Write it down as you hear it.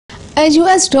A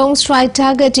U.S. drone strike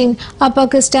targeting a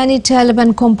Pakistani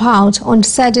Taliban compound on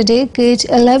Saturday killed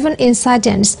 11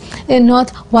 incidents in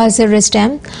North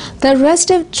Waziristan, the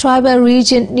restive tribal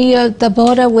region near the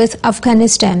border with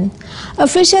Afghanistan.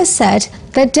 Officials said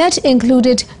the death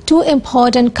included two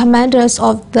important commanders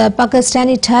of the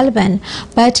Pakistani Taliban,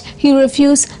 but he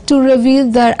refused to reveal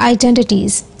their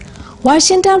identities.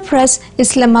 Washington pressed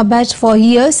Islamabad for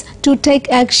years to take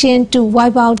action to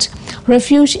wipe out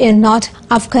refuge in North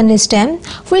Afghanistan,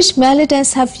 which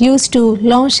militants have used to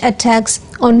launch attacks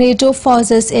on NATO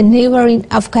forces in neighboring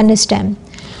Afghanistan.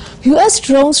 U.S.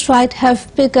 drone strikes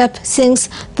have picked up since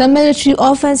the military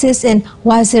offenses in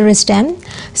Waziristan.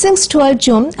 Since 12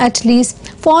 June, at least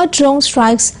 4 drone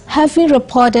strikes have been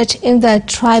reported in the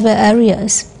tribal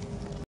areas.